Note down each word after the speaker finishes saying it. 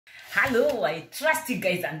Hello, I trust you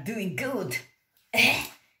guys are doing good.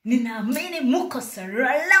 Ninaamini muko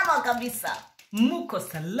salama kabisa. Muko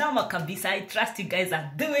salama kabisa. I trust you guys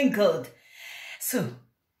are doing good. So,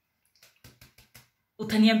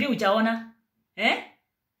 utaniambia ujaona?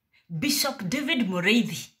 Bishop David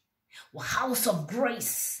Muriithi wa House of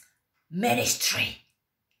Grace Ministry.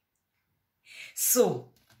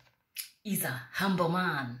 So, he's a humble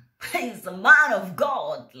man. He's a man of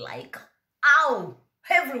God. Like, ow.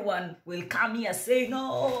 Everyone will come here saying,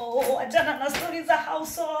 oh, wachana na stories a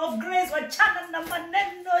House of Grace, wachana na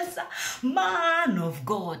maneno is a man of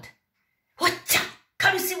God. Wacha,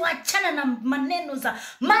 kabisi wachana na maneno is a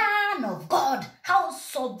man of God.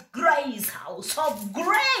 House of Grace, House of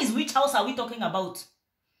Grace. Which house are we talking about?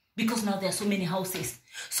 Because now there are so many houses.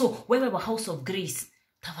 So, wewe wa House of Grace,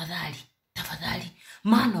 tafadhali,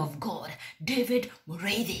 man of God, David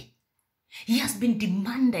Muriithi. He has been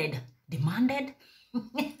demanded?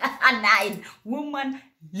 9-woman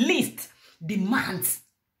list demands.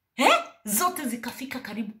 Zote zikafika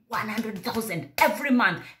karibu 100,000 every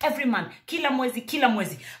month. Kila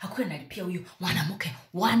mwezi. Hakuwa nalipia huyu mwanamke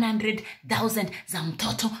 100,000 za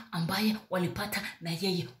mtoto ambaye walipata na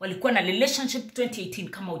yeye. Walikuwa na relationship 2018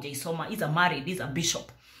 kama hujaisoma. He's a married, he's a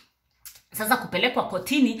bishop. Sasa kupelekwa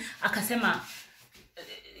kotini akasema,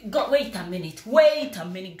 wait a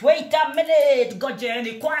minute.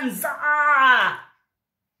 Gojeni kwanza.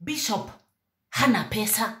 Bishop hana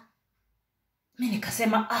pesa. Mimi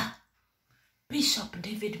nikasema, Bishop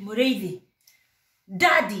David Muriithi,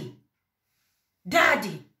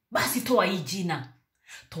 Daddy, basi toa hii jina.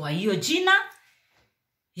 Toa hiyo jina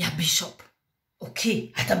ya Bishop. Okay,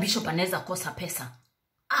 hata Bishop anaweza kosa pesa.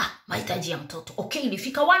 Mahitaji ya mtoto. Okay,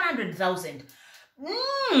 ilifika 100,000.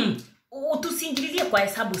 Tusiingililie kwa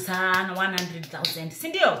hesabu sana 100,000. Si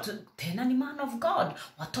ndio? Tena ni man of God.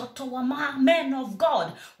 Watoto wa men of God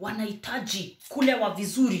wanahitaji kulewa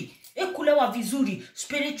vizuri. Kulewa vizuri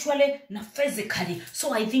spiritually na physically.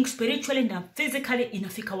 So I think spiritually na physically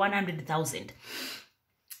inafika 100,000.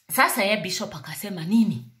 Sasa Bishop akasema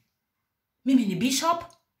nini? Mimi ni Bishop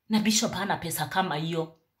na Bishop hana pesa kama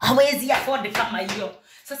hiyo. Hawezi afford kama hiyo.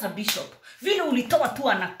 Sasa Bishop, vile ulitoa tu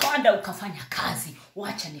anakonda ukafanya kazi,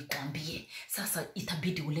 wacha nikwambie. Sasa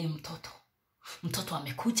itabidi ule mtoto. Mtoto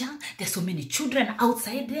amekuja, there's so many children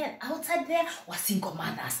outside there wa single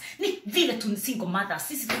mothers. Ni vile tu single mothers.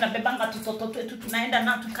 Sisi tunabebanga tutoto wetu, tunaenda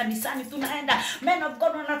na kanisani, tunaenda. Men of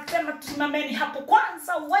God wanasema tusimameni hapo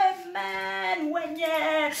kwanza. Women wenye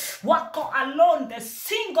wako alone, the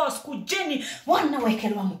singles kujeni,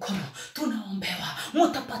 wanawekelewa mkono. Tunaombewa,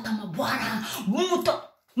 mutapata mabwana,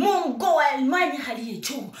 Mungu almanya haliye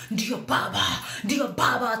juu. Ndiyo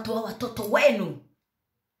baba atoa watoto wenu.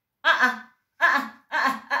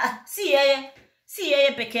 Si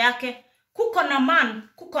yeye peke yake. Kuko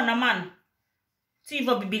na man. Si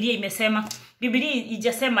hivyo Biblia imesema. Biblia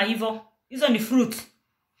ijasema hivyo. Hizo ni fruits.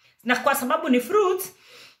 Na kwa sababu ni fruits,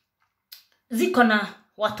 ziko na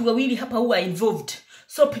watu wawili hapa who are involved.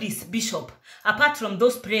 So please Bishop, apart from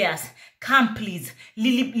those prayers, come please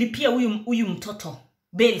lipia huyu mtoto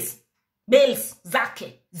bills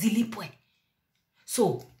zake zilipwe. So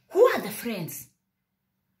who are the friends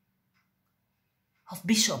of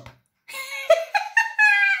Bishop?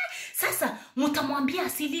 Sasa mtamwambia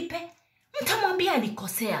asilipe, mtamwambia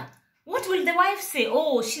alikosea. What will the wife say?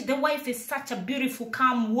 Oh, the wife is such a beautiful,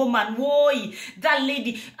 calm woman. Woi, that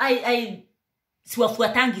lady, I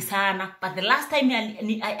siwafuatangi sana, but the last time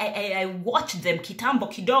I watched them kitambo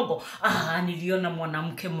kidogo, niliona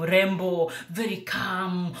mwanamke mrembo, very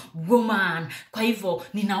calm woman. Kwa hivyo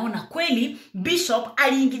ninaona kweli Bishop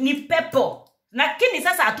ni pepo. Lakini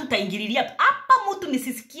sasa hatutaingililia hapa, mtu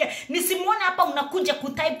nisisikia, nisimuone hapa unakuja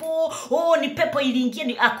kutype ni pepo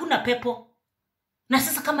iliingia. Hakuna pepo. Na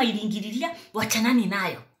sasa kama iliingililia, wachanani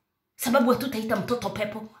nayo. Sababu hatutaita mtoto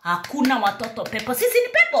pepo. Hakuna watoto pepo. Sisi ni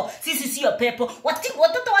pepo. Sisi sio pepo.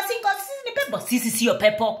 Watoto wasingo, sisi ni pepo. Sisi sio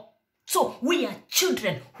pepo. So we are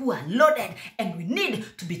children who are loaded and we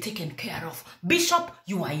need to be taken care of. Bishop,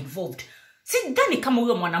 you are involved. Sidhani kama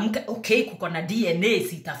huyo mwanamke, okay, kuko na DNA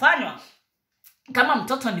sitafanywa. Kama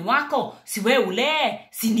mtoto ni wako, si wewe ule,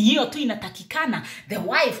 si ni hiyo tu inatakikana. The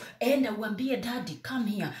wife, enda uambie daddy,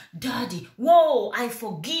 come here. Daddy, whoa, I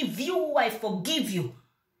forgive you.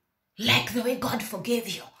 Like the way God forgave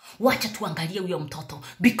you. Wacha tuangalie huyo mtoto.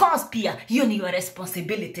 Because pia, hiyo ni your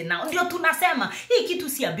responsibility now. Ndio tunasema, hii kitu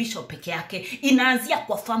si ya Bishop peke yake. Inaanzia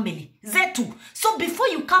kwa family zetu. So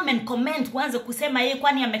before you come and comment, uanze kusema yeye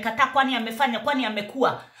kwani amekataa, kwani amefanya, kwani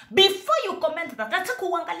amekuwa. Before you comment that, nataka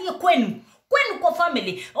uangalie kwenu kwa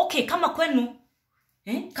family. Okay, kama kwenu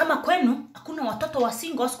Kama kwenu hakuna watoto wa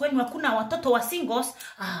singles, kwenu hakuna watoto wa singles,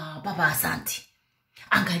 baba asante.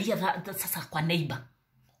 Angalia sasa kwa neighbor.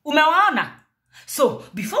 Umewaona? So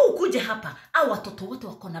before ukuje hapa, au watoto wote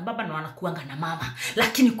wako na baba na wanakuanga na mama,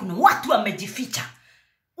 lakini kuna watu wamejificha.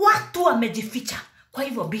 Watu wamejificha. Kwa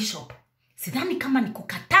hivyo Bishop, sidhani kama ni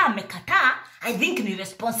kukataa amekataa, I think ni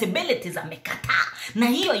responsibilities amekataa. Na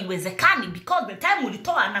hiyo iwezekani because the time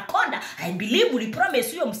ulitoa anakonda, I believe ulipromise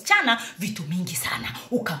huyo msichana vitu mingi sana.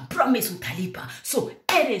 Ukampromise utalipa. So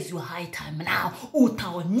it is your high time now.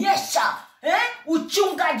 Utaonyesha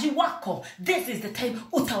uchungaji wako. This is the time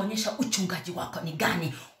utaonyesha uchungaji wako ni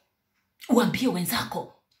gani. Uambie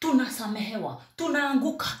wenzako, tunasamehewa,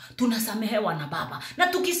 tunaanguka, tunasamehewa na baba. Na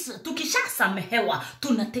tukishasamehewa,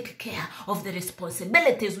 tuna take care of the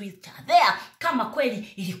responsibilities which are there kama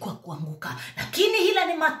kweli ilikuwa kuanguka. Lakini hila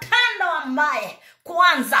ni matendo ambaye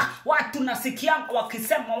kwanza watu nasikianga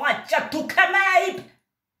wakisema wacha tukemea ipi.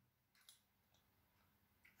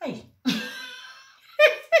 Hey.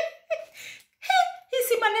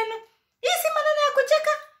 Hisi maneno ya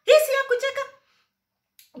kucheka, hisi ya kucheka.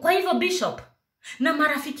 Kwa hivyo Bishop, na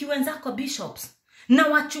marafiki wenzako bishops,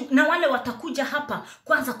 na wale watakuja hapa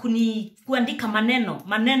kwanza kuandika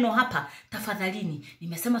maneno hapa, tafadhalini.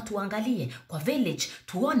 Nimesema tuangalie kwa village,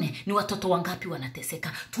 tuone ni watoto wangapi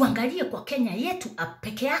wanateseka. Tuangalie kwa Kenya yetu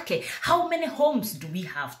peke yake, how many homes do we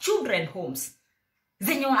have, children homes,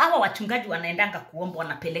 zenye hawa wachungaji wanaendanga kuomba,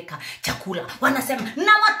 wanapeleka chakula, wanasema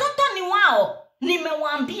na watoto ni wao.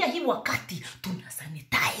 Nimewaambia hii wakati tuna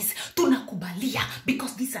sanitize, tunakubalia,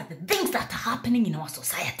 because these are the things that are happening in our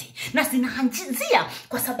society. Na zinahanjizia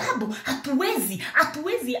kwa sababu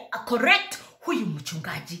hatuwezi correct huyu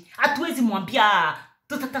mchungaji. Hatuwezi mwambia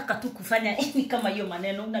tutataka tu kufanya hivi kama hiyo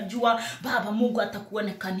maneno. Unajua baba Mungu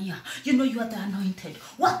atakuonekania. You know you are the anointed.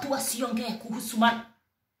 Watu wasiongee kuhusu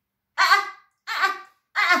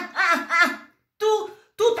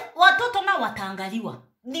watoto na wataangaliwa.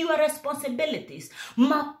 Your responsibilities.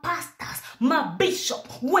 Mapastors, mabishop,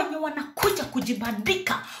 wenye wanakuja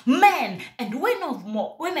kujibandika, men and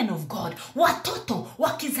women of God, watoto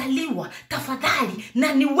wakizaliwa, tafadhali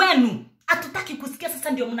na ni wenu. Hatutaki kusikia sasa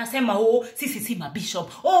ndio mnasema sisi si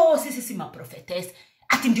mabishop, sisi si maprophetess,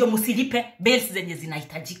 ati ndio msilipe bills zenye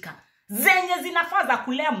zinahitajika, zenye zinafaa za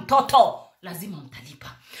kulea mtoto, lazima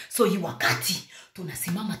mtalipa. So hii wakati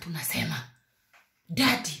tunasimama tunasema,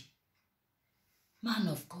 Daddy, man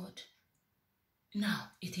of God, now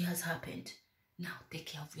it has happened. Now take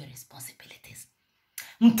care of your responsibilities.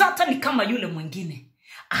 Mtoto ni kama yule mwingine,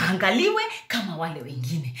 aangaliwe kama wale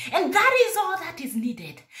wengine. And that is all that is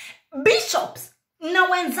needed. Bishops na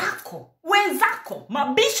wenzako,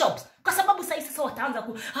 mabishops, kwa sababu sasa wataanza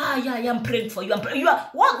I'm praying for you.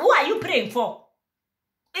 Who are you praying for?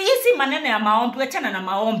 Hisi maneno ya maombi, wachana na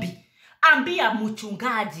maombi. Ambia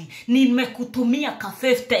mchungaji, nimekutumia ka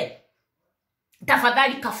 50.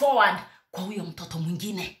 Tafadhali ka forward kwa huyo mtoto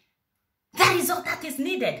mwingine. That is all that is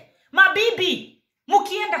needed. Mabibi,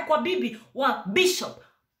 mukienda kwa bibi wa Bishop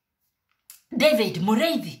David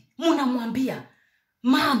Muriithi, munamwambia,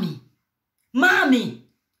 Mami,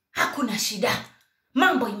 hakuna shida.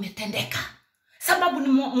 Mambo imetendeka. Sababu ni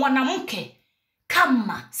mwanamke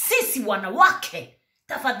kama sisi wanawake.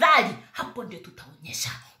 Tafadhali, hapo ndio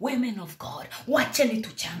tutaonyesha. Women of God, wacheni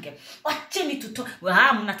tuchange. Wacheni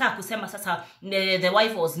mnataka kusema sasa the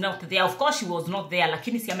wife was not there. Of course she was not there,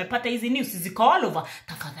 lakini si amepata hizi news ziko all over.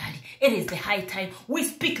 Tafadhali, it is the high time we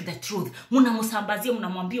speak the truth. Mnamsambazia,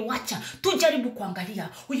 mnamwambia wacha tujaribu kuangalia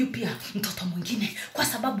huyu pia mtoto mwingine, kwa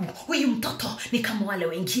sababu huyu mtoto ni kama wale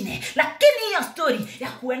wengine. Lakini hiyo story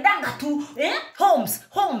ya kuendanga tu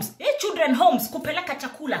homes, children homes, kupeleka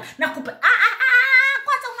chakula na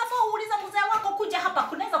kwanza unafaa uuliza mzee wako kuja hapa,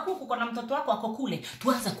 kunaweza kuko na mtoto wako wako kule,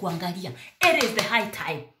 tuanze kuangalia. It is the high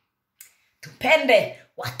time. Tupende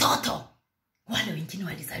watoto wale wengine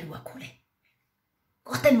walizaliwa kule.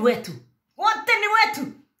 Wote ni wetu.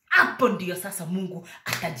 Hapo ndio sasa Mungu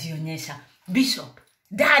atajionyesha. Bishop,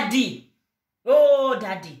 Daddy,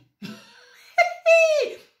 Daddy.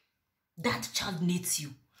 That child needs you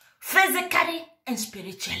physically and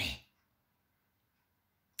spiritually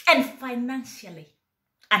and financially.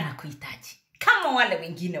 Anakuhitaji kama wale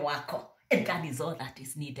wengine wako. And that is all that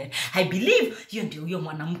is needed. I believe hiyo ndio huyo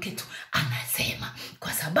mwanamke tu anasema,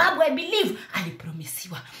 kwa sababu I believe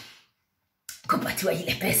alipromisiwa kupatiwa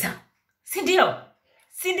ile pesa. Si ndio?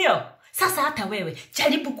 Sasa hata wewe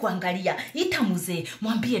jaribu kuangalia, ita mzee,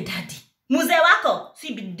 mwambie Daddy. Mzee wako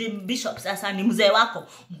si bishop, sasa ni mzee wako.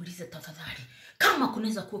 Muulize tafadhali, kama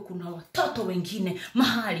kunaweza kuwa kuna watoto wengine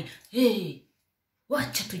mahali,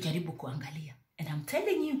 wacha tujaribu kuangalia. And I'm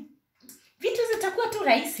telling you, vitu zitakuwa tu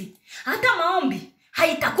rahisi. Hata maombi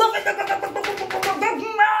haitakuwa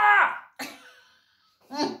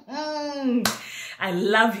I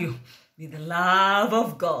love you with the love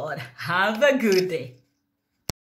of God. Have a good day.